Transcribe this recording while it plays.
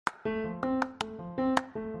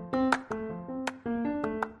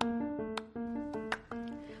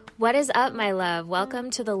What is up, my love?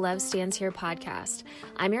 Welcome to the Love Stands Here podcast.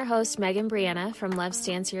 I'm your host, Megan Brianna from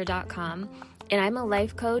LoveStandsHere.com, and I'm a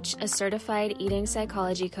life coach, a certified eating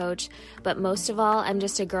psychology coach, but most of all, I'm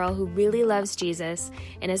just a girl who really loves Jesus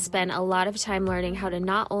and has spent a lot of time learning how to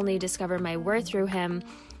not only discover my worth through him,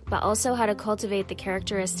 but also how to cultivate the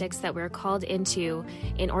characteristics that we're called into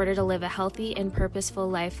in order to live a healthy and purposeful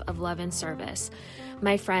life of love and service.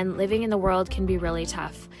 My friend, living in the world can be really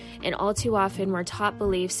tough, and all too often we're taught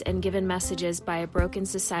beliefs and given messages by a broken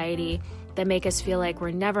society that make us feel like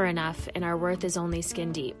we're never enough and our worth is only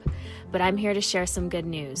skin deep. But I'm here to share some good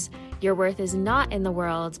news. Your worth is not in the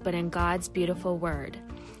world, but in God's beautiful word.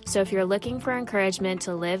 So if you're looking for encouragement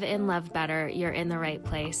to live and love better, you're in the right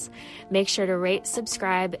place. Make sure to rate,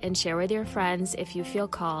 subscribe, and share with your friends if you feel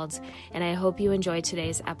called, and I hope you enjoy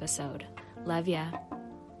today's episode. Love ya.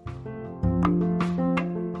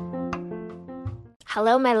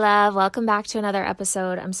 Hello, my love. Welcome back to another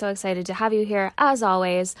episode. I'm so excited to have you here, as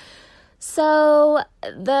always. So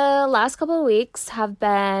the last couple of weeks have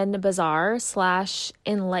been bizarre /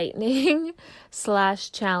 enlightening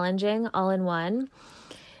 / challenging all in one.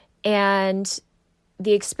 And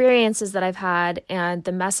the experiences that I've had and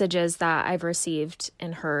the messages that I've received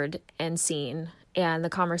and heard and seen and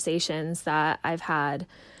the conversations that I've had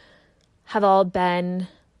have all been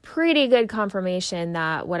pretty good confirmation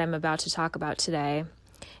that what I'm about to talk about today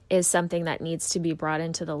is something that needs to be brought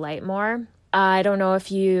into the light more. I don't know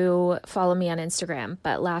if you follow me on Instagram,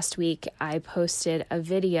 but last week I posted a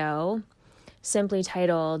video simply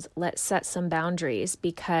titled, "Let's Set Some Boundaries,"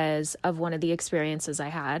 because of one of the experiences I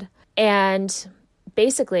had. And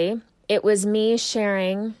basically, it was me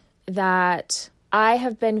sharing that I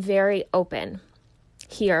have been very open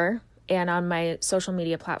here and on my social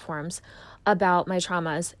media platforms about my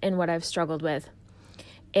traumas and what I've struggled with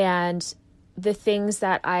and the things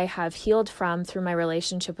that I have healed from through my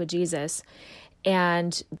relationship with Jesus.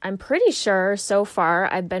 And I'm pretty sure so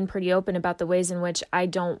far I've been pretty open about the ways in which I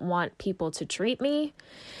don't want people to treat me.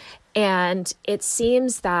 And it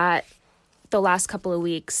seems that the last couple of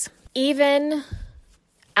weeks, even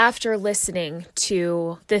after listening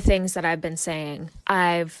to the things that I've been saying,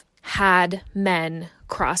 I've had men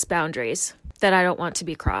cross boundaries that I don't want to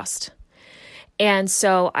be crossed. And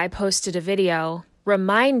so I posted a video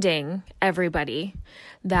reminding everybody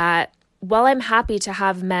that while I'm happy to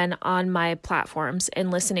have men on my platforms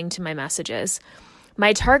and listening to my messages,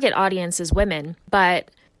 my target audience is women.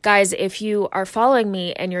 But guys, if you are following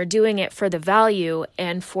me and you're doing it for the value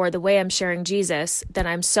and for the way I'm sharing Jesus, then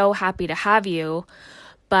I'm so happy to have you.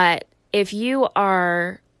 But if you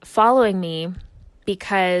are following me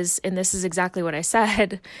because, and this is exactly what I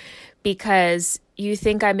said, because you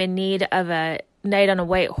think I'm in need of a knight on a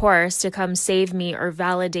white horse to come save me or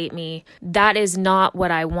validate me, that is not what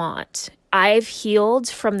I want. I've healed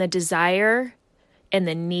from the desire and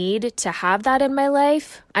the need to have that in my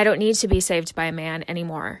life. I don't need to be saved by a man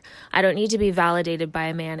anymore. I don't need to be validated by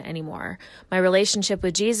a man anymore. My relationship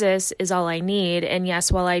with Jesus is all I need. And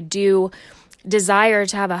yes, while I do desire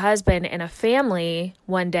to have a husband and a family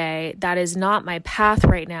one day, that is not my path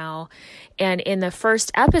right now. And in the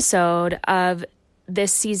first episode of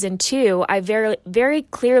this season 2, I very, very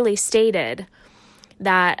clearly stated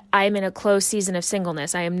that I'm in a closed season of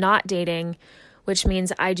singleness. I am not dating, which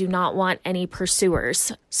means I do not want any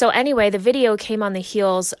pursuers. So anyway, the video came on the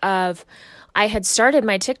heels of, I had started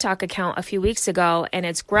my TikTok account a few weeks ago and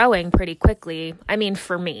it's growing pretty quickly. I mean,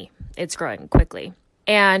 for me, it's growing quickly.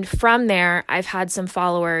 And from there, I've had some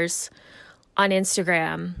followers on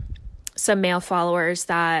Instagram, some male followers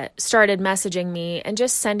that started messaging me and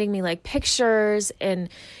just sending me like pictures. And,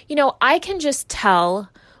 you know, I can just tell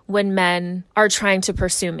when men are trying to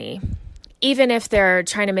pursue me, even if they're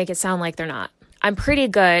trying to make it sound like they're not. I'm pretty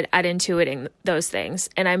good at intuiting those things,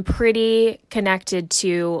 and I'm pretty connected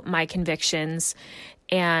to my convictions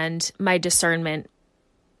and my discernment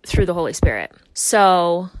through the Holy Spirit.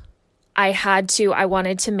 So I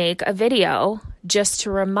wanted to make a video just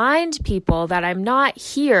to remind people that I'm not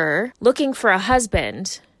here looking for a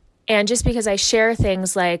husband. And just because I share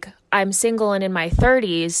things like I'm single and in my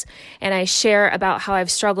 30s, and I share about how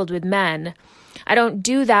I've struggled with men, I don't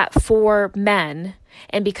do that for men.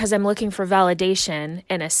 And because I'm looking for validation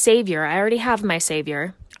and a savior, I already have my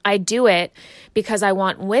savior. I do it because I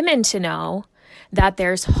want women to know that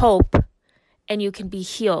there's hope and you can be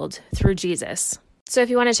healed through Jesus. So if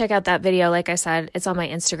you want to check out that video, like I said, it's on my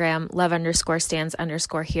Instagram,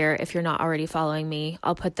 love_stands_here. If you're not already following me,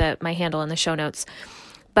 I'll put my handle in the show notes.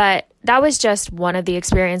 But that was just one of the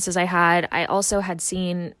experiences I had. I also had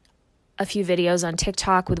seen a few videos on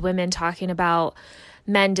TikTok with women talking about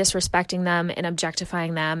men disrespecting them and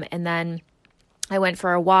objectifying them. And then I went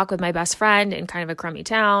for a walk with my best friend in kind of a crummy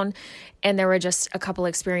town, and there were just a couple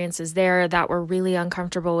experiences there that were really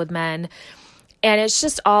uncomfortable with men. And it's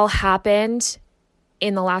just all happened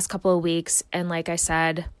in the last couple of weeks. And like I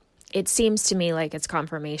said, it seems to me like it's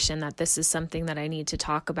confirmation that this is something that I need to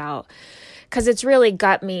talk about, because it's really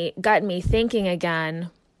got me thinking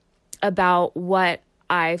again about what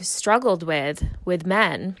I've struggled with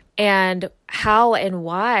men and how and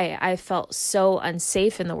why I felt so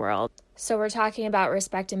unsafe in the world. So we're talking about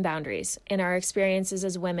respect and boundaries in our experiences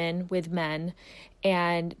as women with men,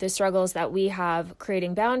 and the struggles that we have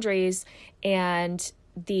creating boundaries, and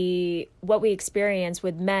what we experience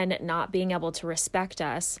with men not being able to respect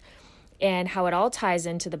us, and how it all ties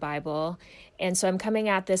into the Bible. And so I'm coming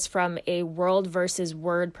at this from a world versus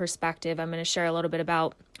word perspective. I'm going to share a little bit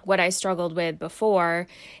about what I struggled with before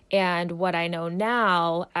and what I know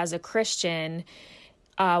now as a Christian,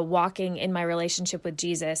 walking in my relationship with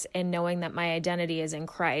Jesus and knowing that my identity is in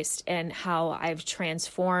Christ, and how I've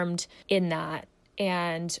transformed in that,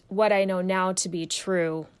 and what I know now to be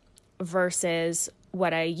true versus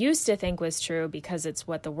what I used to think was true because it's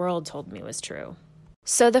what the world told me was true.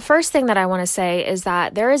 So the first thing that I want to say is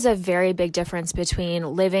that there is a very big difference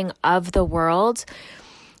between living of the world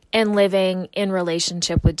and living in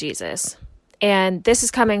relationship with Jesus. And this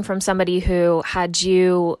is coming from somebody who, had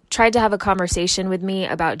you tried to have a conversation with me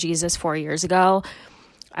about Jesus 4 years ago,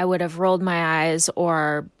 I would have rolled my eyes,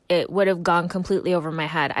 or it would have gone completely over my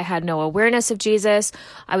head. I had no awareness of Jesus.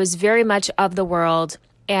 I was very much of the world,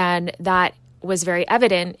 and that was very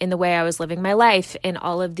evident in the way I was living my life, in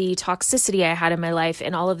all of the toxicity I had in my life,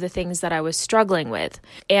 and all of the things that I was struggling with.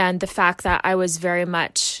 And the fact that I was very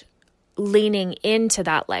much leaning into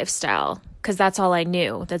that lifestyle, because that's all I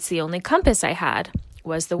knew. That's the only compass I had,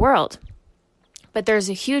 was the world. But there's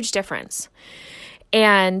a huge difference.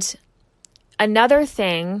 And another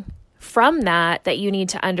thing from that you need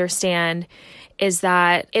to understand is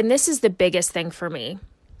that, and this is the biggest thing for me,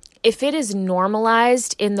 if it is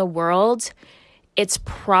normalized in the world, it's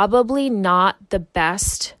probably not the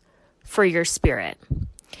best for your spirit.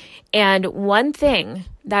 And one thing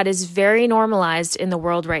that is very normalized in the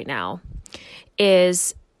world right now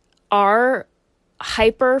is our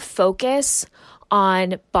hyper focus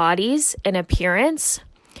on bodies and appearance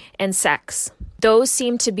and sex. Those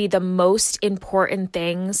seem to be the most important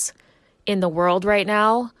things in the world right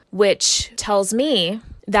now, which tells me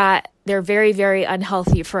that they're very, very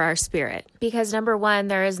unhealthy for our spirit. Because number one,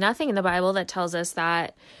 there is nothing in the Bible that tells us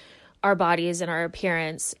that our bodies and our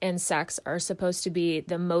appearance and sex are supposed to be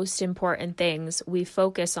the most important things we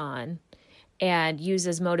focus on and use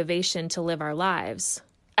as motivation to live our lives.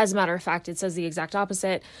 As a matter of fact, it says the exact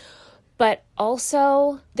opposite. But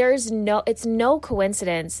also, it's no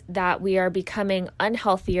coincidence that we are becoming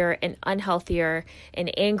unhealthier and unhealthier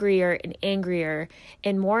and angrier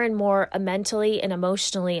and more mentally and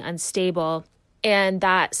emotionally unstable. And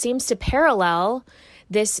that seems to parallel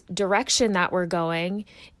this direction that we're going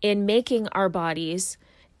in making our bodies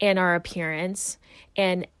and our appearance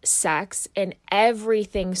and sex and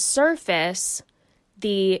everything surface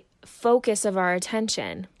the focus of our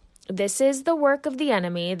attention. This is the work of the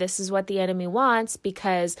enemy. This is what the enemy wants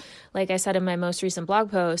because, like I said in my most recent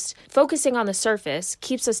blog post, focusing on the surface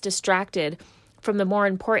keeps us distracted from the more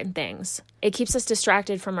important things. It keeps us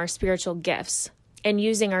distracted from our spiritual gifts and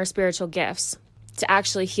using our spiritual gifts to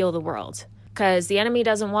actually heal the world, because the enemy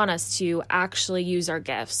doesn't want us to actually use our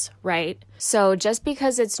gifts, right? So just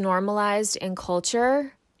because it's normalized in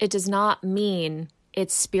culture, it does not mean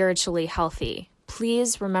it's spiritually healthy.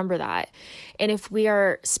 Please remember that. And if we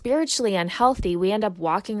are spiritually unhealthy, we end up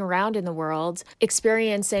walking around in the world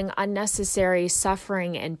experiencing unnecessary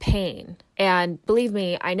suffering and pain. And believe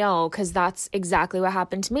me, I know, because that's exactly what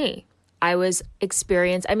happened to me.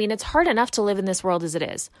 It's hard enough to live in this world as it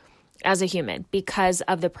is, as a human, because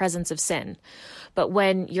of the presence of sin. But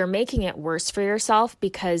when you're making it worse for yourself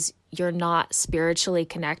because you're not spiritually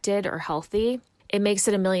connected or healthy, it makes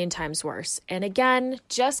it a million times worse. And again,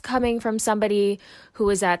 just coming from somebody who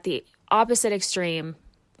was at the opposite extreme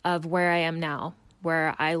of where I am now,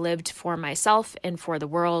 where I lived for myself and for the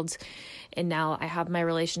world, and now I have my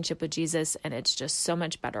relationship with Jesus, and it's just so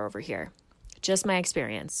much better over here. Just my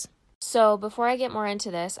experience. So before I get more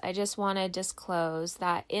into this, I just want to disclose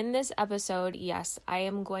that in this episode, yes, I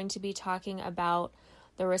am going to be talking about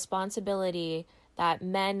the responsibility that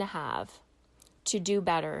men have to do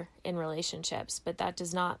better in relationships. But that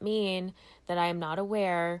does not mean that I am not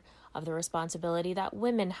aware of the responsibility that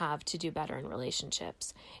women have to do better in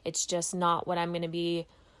relationships. It's just not what I'm going to be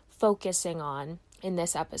focusing on in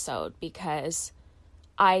this episode, because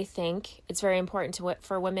I think it's very important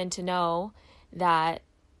for women to know that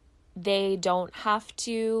they don't have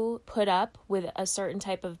to put up with a certain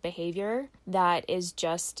type of behavior that is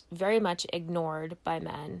just very much ignored by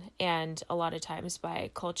men and a lot of times by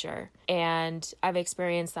culture. And I've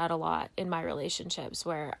experienced that a lot in my relationships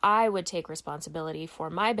where I would take responsibility for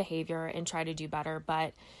my behavior and try to do better,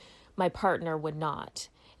 but my partner would not.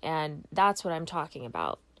 And that's what I'm talking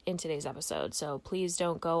about in today's episode. So please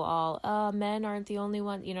don't go all, men aren't the only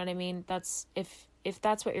one. You know what I mean? That's if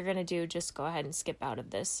that's what you're going to do, just go ahead and skip out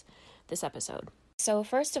of this episode. So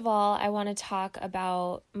first of all, I want to talk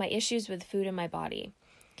about my issues with food in my body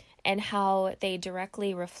and how they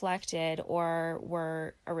directly reflected or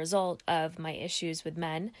were a result of my issues with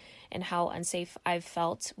men and how unsafe I've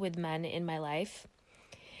felt with men in my life.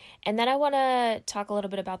 And then I want to talk a little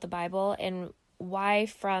bit about the Bible and why,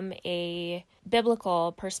 from a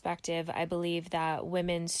biblical perspective, I believe that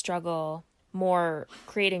women struggle more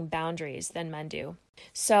creating boundaries than men do.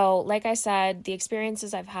 So, like I said, the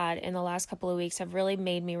experiences I've had in the last couple of weeks have really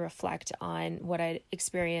made me reflect on what I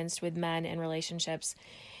experienced with men and relationships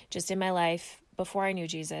just in my life before I knew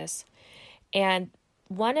Jesus. And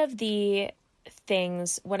one of the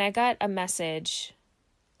things, when I got a message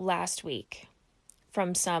last week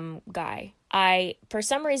from some guy, for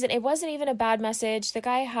some reason, it wasn't even a bad message. The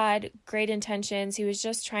guy had great intentions. He was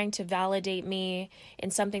just trying to validate me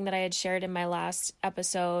in something that I had shared in my last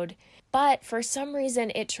episode. But for some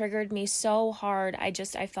reason, it triggered me so hard. I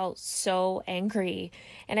felt so angry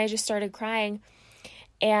and I just started crying.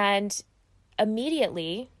 And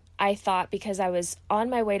immediately I thought, because I was on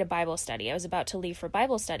my way to Bible study, I was about to leave for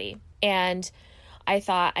Bible study. And I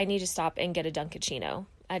thought, I need to stop and get a Dunkaccino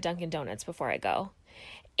at Dunkin' Donuts before I go.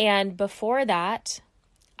 And before that,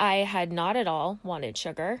 I had not at all wanted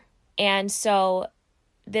sugar. And so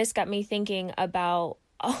this got me thinking about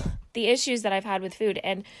the issues that I've had with food.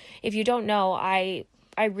 And if you don't know, I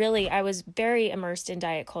was very immersed in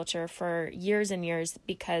diet culture for years and years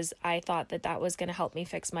because I thought that was going to help me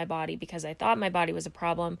fix my body, because I thought my body was a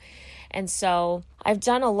problem. And so I've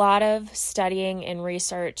done a lot of studying and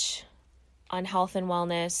research on health and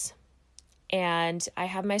wellness. And I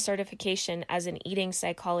have my certification as an eating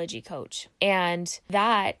psychology coach. And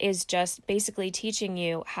that is just basically teaching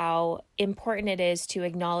you how important it is to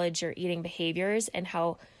acknowledge your eating behaviors and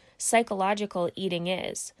how psychological eating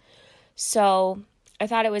is. So I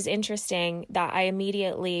thought it was interesting that I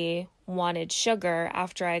immediately wanted sugar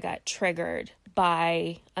after I got triggered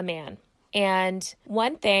by a man. And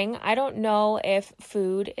one thing, I don't know if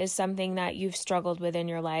food is something that you've struggled with in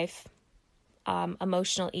your life.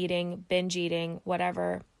 Emotional eating, binge eating,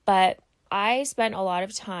 whatever. But I spent a lot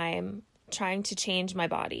of time trying to change my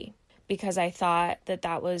body because I thought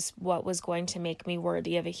that was what was going to make me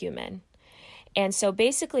worthy of a human. And so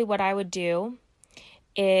basically what I would do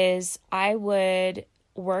is I would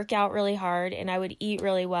work out really hard and I would eat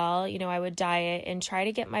really well. I would diet and try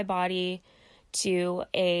to get my body to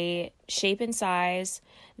a shape and size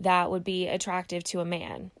that would be attractive to a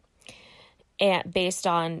man, and based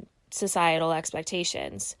on societal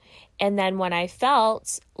expectations. And then when I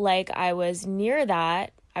felt like I was near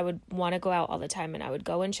that, I would want to go out all the time and I would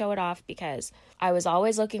go and show it off because I was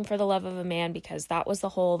always looking for the love of a man, because that was the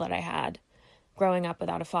hole that I had growing up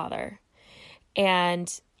without a father. And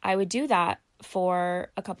I would do that for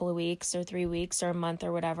a couple of weeks or 3 weeks or a month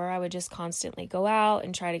or whatever. I would just constantly go out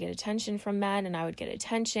and try to get attention from men, and I would get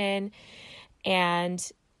attention,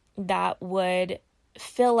 and that would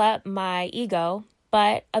fill up my ego.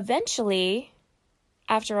 But eventually,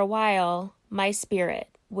 after a while, my spirit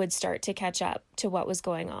would start to catch up to what was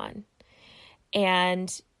going on.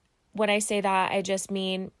 And when I say that, I just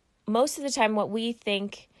mean most of the time what we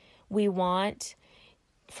think we want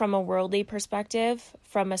from a worldly perspective,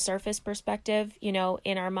 from a surface perspective, in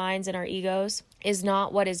our minds and our egos, is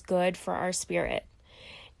not what is good for our spirit.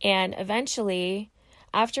 And eventually,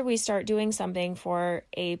 after we start doing something for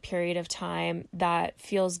a period of time that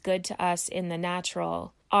feels good to us in the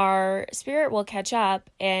natural, our spirit will catch up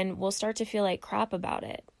and we'll start to feel like crap about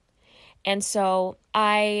it. And so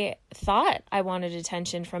I thought I wanted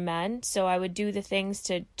attention from men, so I would do the things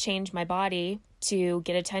to change my body to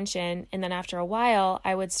get attention. And then after a while,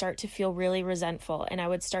 I would start to feel really resentful and I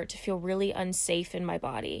would start to feel really unsafe in my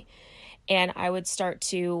body. And I would start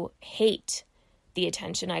to hate the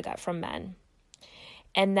attention I got from men.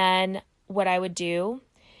 And then what I would do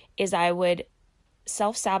is I would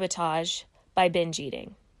self-sabotage by binge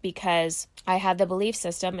eating, because I had the belief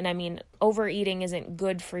system, and I mean, overeating isn't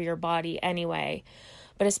good for your body anyway,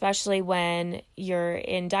 but especially when you're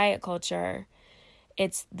in diet culture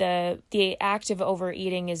It's the act of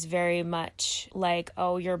overeating is very much like,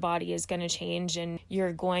 oh, your body is going to change and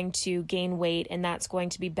you're going to gain weight and that's going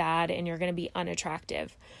to be bad and you're going to be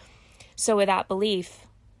unattractive. So with that belief,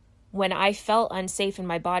 when I felt unsafe in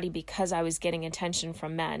my body because I was getting attention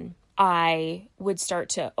from men, I would start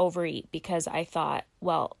to overeat because I thought,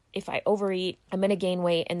 well, if I overeat, I'm going to gain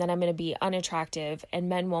weight and then I'm going to be unattractive and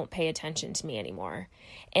men won't pay attention to me anymore.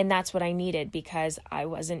 And that's what I needed because I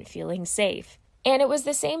wasn't feeling safe. And it was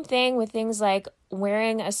the same thing with things like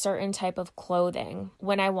wearing a certain type of clothing.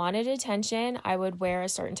 When I wanted attention, I would wear a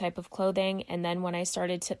certain type of clothing. And then when I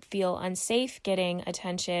started to feel unsafe getting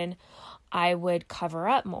attention, I would cover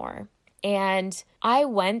up more. And I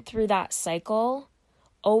went through that cycle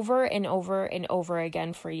over and over and over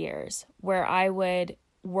again for years, where I would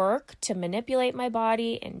work to manipulate my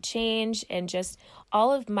body and change, and just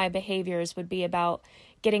all of my behaviors would be about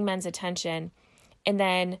getting men's attention. And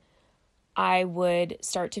then I would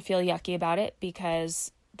start to feel yucky about it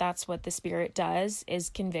because that's what the Spirit does, is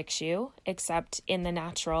convicts you, except in the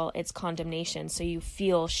natural, it's condemnation. So you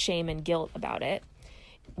feel shame and guilt about it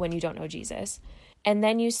when you don't know Jesus. And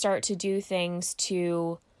then you start to do things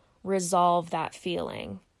to resolve that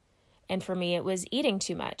feeling. And for me, it was eating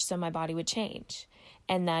too much, so my body would change.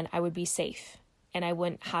 And then I would be safe and I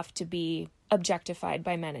wouldn't have to be objectified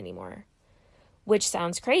by men anymore, which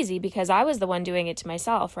sounds crazy because I was the one doing it to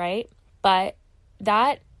myself, right? But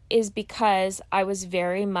that is because I was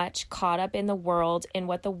very much caught up in the world and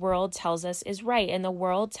what the world tells us is right. And the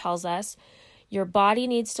world tells us your body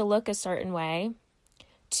needs to look a certain way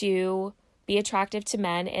to be attractive to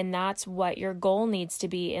men. And that's what your goal needs to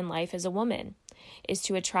be in life as a woman, is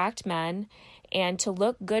to attract men and to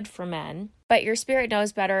look good for men. But your spirit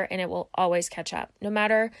knows better and it will always catch up. No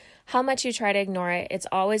matter how much you try to ignore it, it's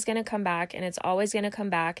always going to come back and it's always going to come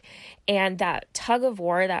back. And that tug of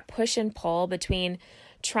war, that push and pull between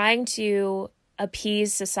trying to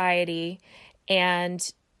appease society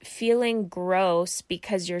and feeling gross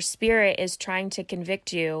because your spirit is trying to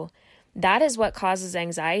convict you, that is what causes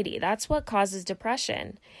anxiety. That's what causes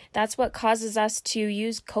depression. That's what causes us to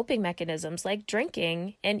use coping mechanisms like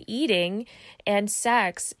drinking and eating and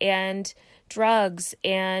sex and drugs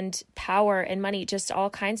and power and money, just all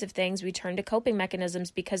kinds of things. We turn to coping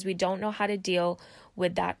mechanisms because we don't know how to deal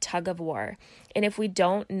with that tug of war. And if we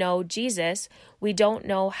don't know Jesus, we don't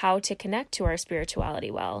know how to connect to our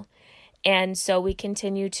spirituality well. And so we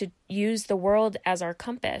continue to use the world as our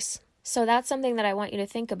compass. So that's something that I want you to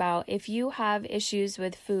think about. If you have issues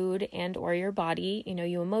with food and or your body,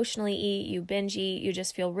 you emotionally eat, you binge eat, you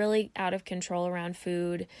just feel really out of control around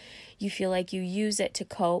food, you feel like you use it to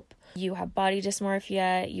cope, you have body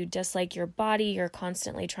dysmorphia, you dislike your body, you're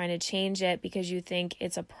constantly trying to change it because you think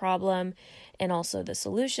it's a problem and also the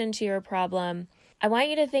solution to your problem. I want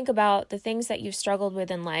you to think about the things that you've struggled with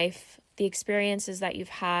in life, the experiences that you've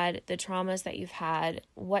had, the traumas that you've had,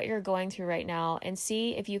 what you're going through right now, and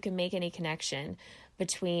see if you can make any connection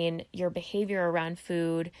between your behavior around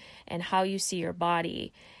food and how you see your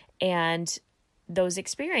body and those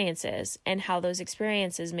experiences and how those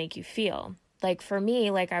experiences make you feel. Like for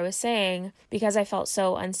me, like I was saying, because I felt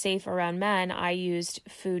so unsafe around men, I used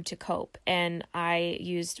food to cope, and I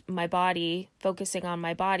used my body, focusing on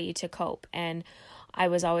my body to cope. And I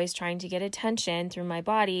was always trying to get attention through my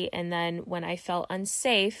body. And then when I felt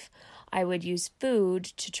unsafe, I would use food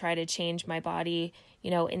to try to change my body,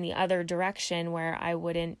 in the other direction where I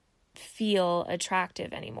wouldn't feel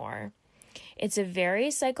attractive anymore. It's a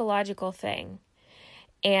very psychological thing.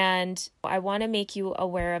 And I want to make you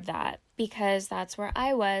aware of that because that's where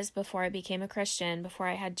I was before I became a Christian, before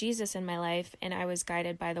I had Jesus in my life and I was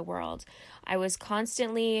guided by the world. I was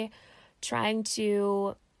constantly trying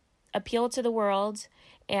to appeal to the world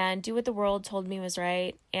and do what the world told me was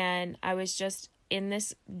right. And I was just in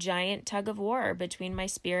this giant tug of war between my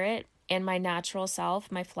spirit and my natural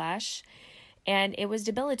self, my flesh. And it was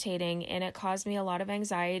debilitating and it caused me a lot of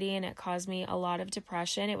anxiety and it caused me a lot of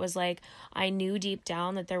depression. It was like I knew deep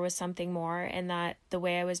down that there was something more and that the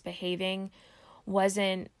way I was behaving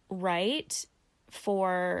wasn't right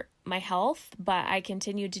for my health, but I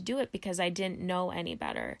continued to do it because I didn't know any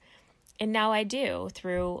better. And now I do,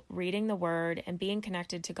 through reading the Word and being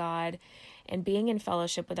connected to God and being in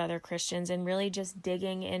fellowship with other Christians and really just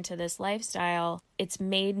digging into this lifestyle. It's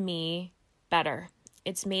made me better.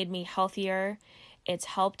 It's made me healthier. It's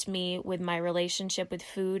helped me with my relationship with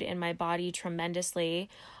food and my body tremendously.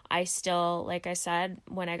 I still, like I said,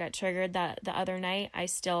 when I got triggered the other night,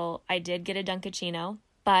 I did get a Dunkachino.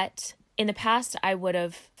 But in the past, I would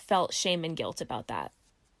have felt shame and guilt about that.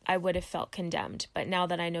 I would have felt condemned. But now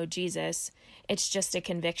that I know Jesus, it's just a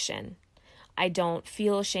conviction. I don't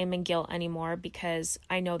feel shame and guilt anymore because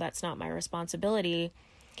I know that's not my responsibility.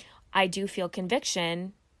 I do feel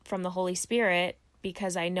conviction from the Holy Spirit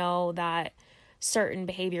because I know that certain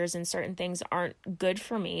behaviors and certain things aren't good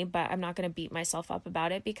for me, but I'm not going to beat myself up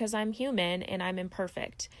about it because I'm human and I'm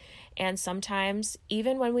imperfect. And sometimes,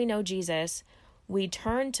 even when we know Jesus, we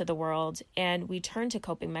turn to the world and we turn to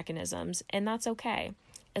coping mechanisms, and that's okay,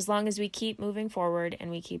 as long as we keep moving forward and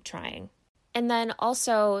we keep trying. And then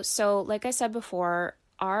also, so like I said before,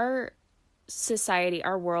 our society,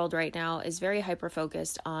 our world right now is very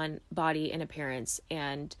hyper-focused on body and appearance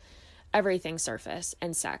and everything surface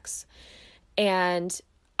and sex. And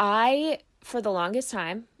I, for the longest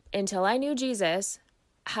time, until I knew Jesus,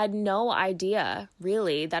 had no idea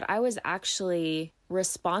really that I was actually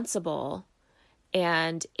responsible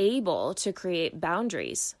and able to create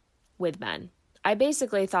boundaries with men. I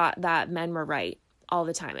basically thought that men were right all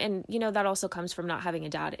the time. And, that also comes from not having a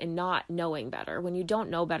dad and not knowing better. When you don't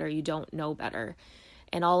know better, you don't know better.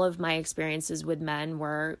 And all of my experiences with men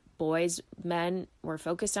were men were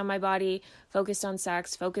focused on my body, focused on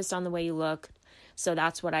sex, focused on the way you look. So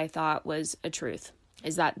that's what I thought was a truth,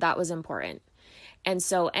 is that was important. And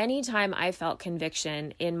so anytime I felt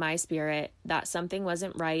conviction in my spirit that something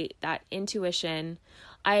wasn't right, that intuition,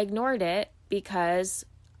 I ignored it because,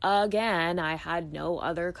 again, I had no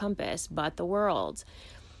other compass but the world.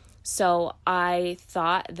 So I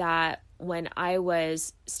thought that when I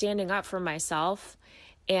was standing up for myself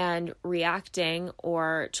and reacting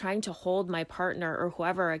or trying to hold my partner or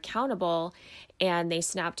whoever accountable, and they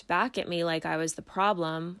snapped back at me like I was the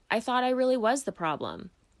problem, I thought I really was the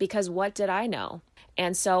problem, because what did I know?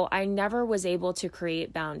 And so I never was able to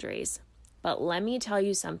create boundaries. But let me tell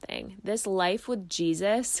you something, this life with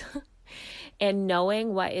Jesus and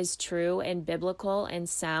knowing what is true and biblical and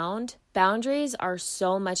sound, boundaries are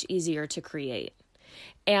so much easier to create.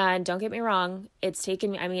 And don't get me wrong, it's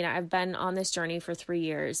taken me, I've been on this journey for 3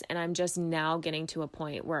 years, and I'm just now getting to a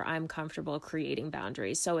point where I'm comfortable creating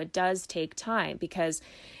boundaries. So it does take time, because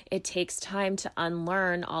it takes time to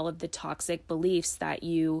unlearn all of the toxic beliefs that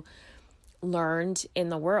you learned in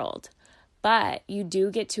the world. But you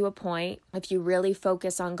do get to a point, if you really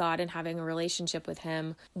focus on God and having a relationship with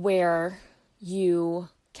Him, where you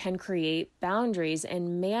can create boundaries,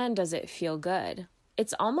 and man, does it feel good.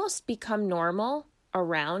 It's almost become normal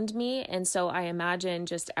around me. And so I imagine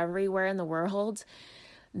just everywhere in the world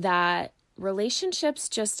that relationships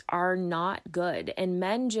just are not good, and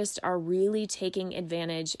men just are really taking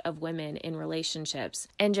advantage of women in relationships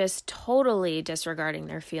and just totally disregarding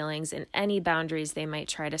their feelings and any boundaries they might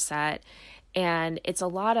try to set. And it's a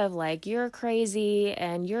lot of like, you're crazy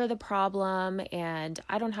and you're the problem and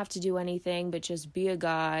I don't have to do anything but just be a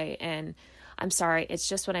guy. And I'm sorry, it's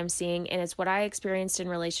just what I'm seeing, and it's what I experienced in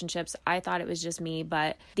relationships. I thought it was just me,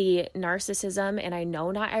 but the narcissism, and I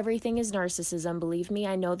know not everything is narcissism, believe me,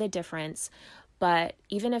 I know the difference, but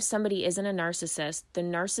even if somebody isn't a narcissist, the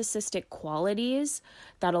narcissistic qualities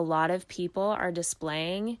that a lot of people are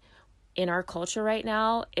displaying in our culture right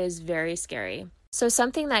now is very scary. So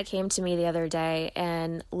something that came to me the other day,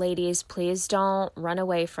 and ladies, please don't run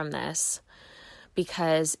away from this,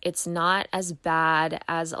 because it's not as bad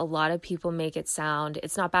as a lot of people make it sound.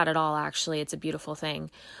 It's not bad at all, actually. It's a beautiful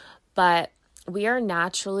thing. But we are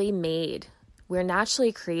naturally made. We're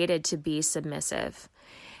naturally created to be submissive.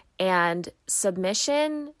 And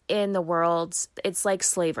submission in the world, it's like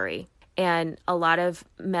slavery. And a lot of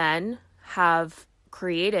men have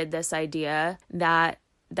created this idea that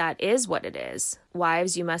is what it is.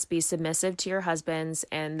 Wives, you must be submissive to your husbands,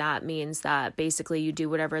 and that means that basically you do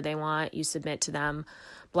whatever they want, you submit to them,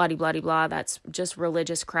 blah, blah, blah, blah. That's just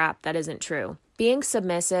religious crap. That isn't true. Being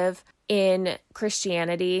submissive in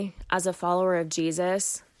Christianity as a follower of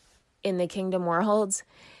Jesus in the kingdom world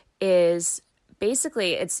is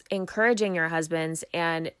basically, it's encouraging your husbands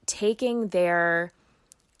and taking their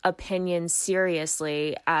opinions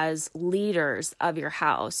seriously as leaders of your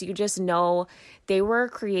house. You just know they were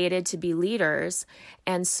created to be leaders.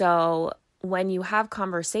 And so when you have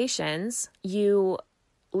conversations, you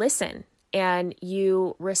listen and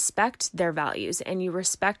you respect their values and you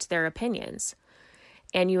respect their opinions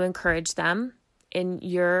and you encourage them, and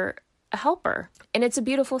you're a helper. And it's a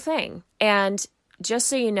beautiful thing. And just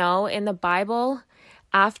so you know, in the Bible,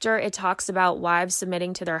 after it talks about wives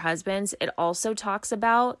submitting to their husbands, it also talks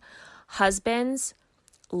about husbands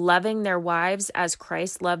loving their wives as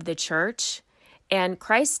Christ loved the church. And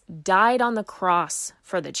Christ died on the cross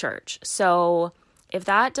for the church. So if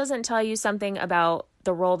that doesn't tell you something about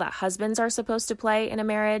the role that husbands are supposed to play in a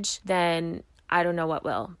marriage, then I don't know what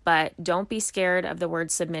will. But don't be scared of the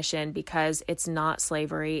word submission, because it's not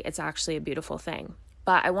slavery. It's actually a beautiful thing.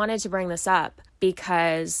 But I wanted to bring this up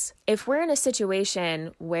because if we're in a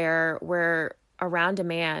situation where we're around a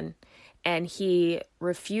man and he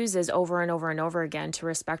refuses over and over and over again to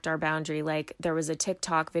respect our boundary. Like there was a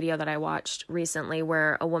TikTok video that I watched recently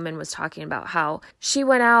where a woman was talking about how she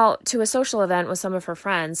went out to a social event with some of her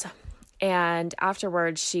friends, and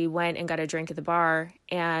afterwards she went and got a drink at the bar,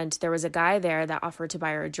 and there was a guy there that offered to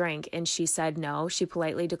buy her a drink, and she said no. She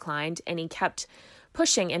politely declined, and he kept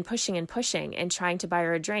pushing and pushing and pushing and trying to buy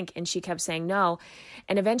her a drink, and she kept saying no.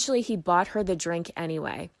 And eventually he bought her the drink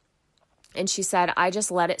anyway. And she said, I just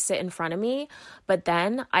let it sit in front of me. But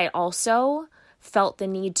then I also felt the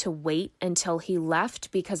need to wait until he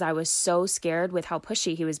left because I was so scared with how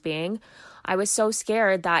pushy he was being. I was so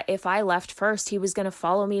scared that if I left first, he was going to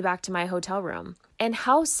follow me back to my hotel room. And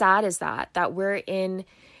how sad is that we're in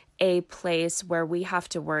a place where we have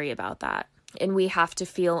to worry about that and we have to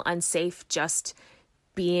feel unsafe just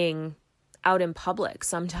being out in public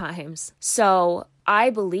sometimes. So I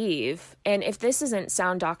believe, and if this isn't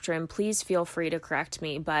sound doctrine, please feel free to correct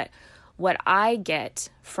me, but what I get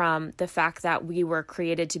from the fact that we were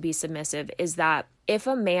created to be submissive is that if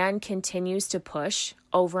a man continues to push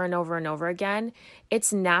over and over and over again,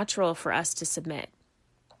 it's natural for us to submit.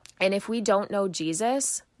 And if we don't know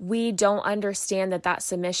Jesus, we don't understand that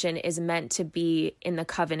submission is meant to be in the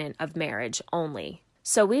covenant of marriage only.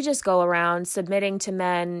 So we just go around submitting to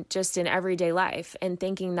men just in everyday life and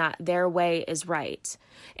thinking that their way is right.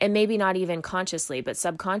 And maybe not even consciously, but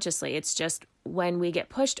subconsciously. It's just when we get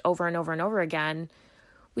pushed over and over and over again,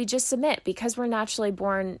 we just submit because we're naturally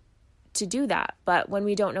born to do that. But when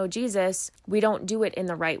we don't know Jesus, we don't do it in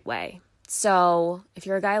the right way. So if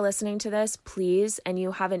you're a guy listening to this, please, and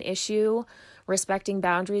you have an issue respecting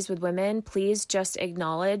boundaries with women, please just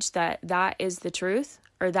acknowledge that is the truth,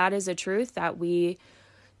 or that is a truth that we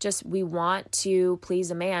want to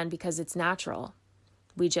please a man because it's natural.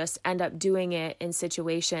 We just end up doing it in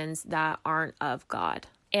situations that aren't of God.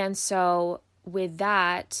 And so with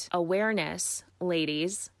that awareness,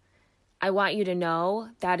 ladies, I want you to know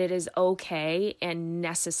that it is okay and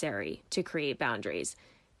necessary to create boundaries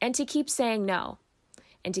and to keep saying no,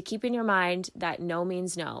 and to keep in your mind that no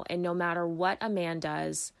means no. And no matter what a man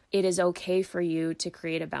does, it is okay for you to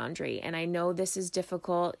create a boundary. And I know this is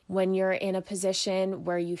difficult when you're in a position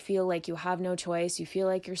where you feel like you have no choice. You feel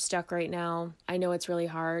like you're stuck right now. I know it's really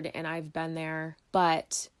hard and I've been there,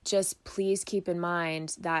 but just please keep in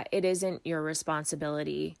mind that it isn't your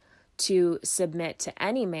responsibility to submit to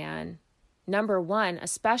any man. Number one,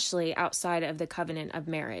 especially outside of the covenant of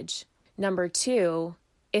marriage. Number two,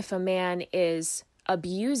 if a man is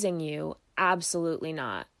abusing you, absolutely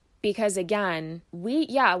not. Because again,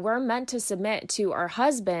 we're meant to submit to our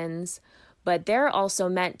husbands, but they're also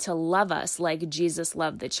meant to love us like Jesus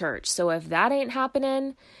loved the church. So if that ain't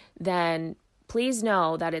happening, then please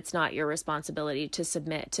know that it's not your responsibility to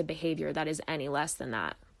submit to behavior that is any less than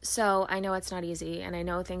that. So I know it's not easy, and I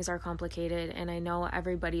know things are complicated, and I know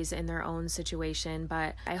everybody's in their own situation,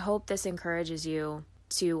 but I hope this encourages you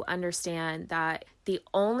to understand that the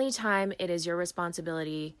only time it is your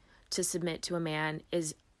responsibility to submit to a man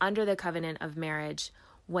is under the covenant of marriage,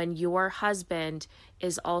 when your husband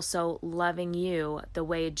is also loving you the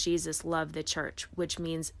way Jesus loved the church, which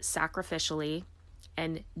means sacrificially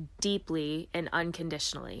and deeply and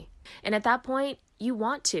unconditionally. And at that point, you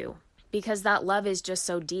want to, because that love is just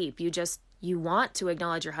so deep. You want to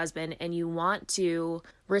acknowledge your husband, and you want to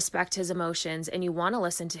respect his emotions, and you want to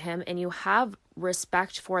listen to him, and you have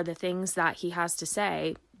respect for the things that he has to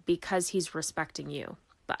say because he's respecting you.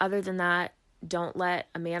 But other than that, don't let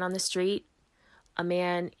a man on the street, a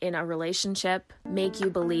man in a relationship, make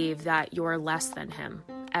you believe that you're less than him,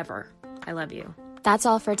 ever. I love you. That's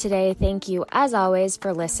all for today. Thank you, as always,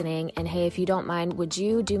 for listening. And hey, if you don't mind, would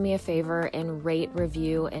you do me a favor and rate,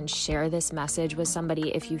 review, and share this message with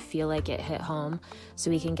somebody if you feel like it hit home,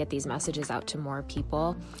 so we can get these messages out to more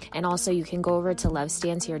people. And also, you can go over to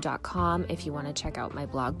lovestandshere.com if you want to check out my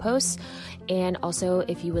blog posts. And also,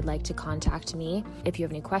 if you would like to contact me, if you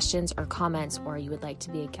have any questions or comments, or you would like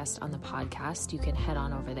to be a guest on the podcast, you can head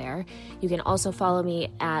on over there. You can also follow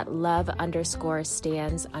me at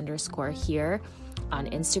love_stands_here on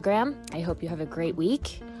Instagram. I hope you have a great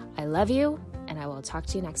week. I love you, and I will talk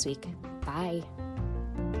to you next week. Bye.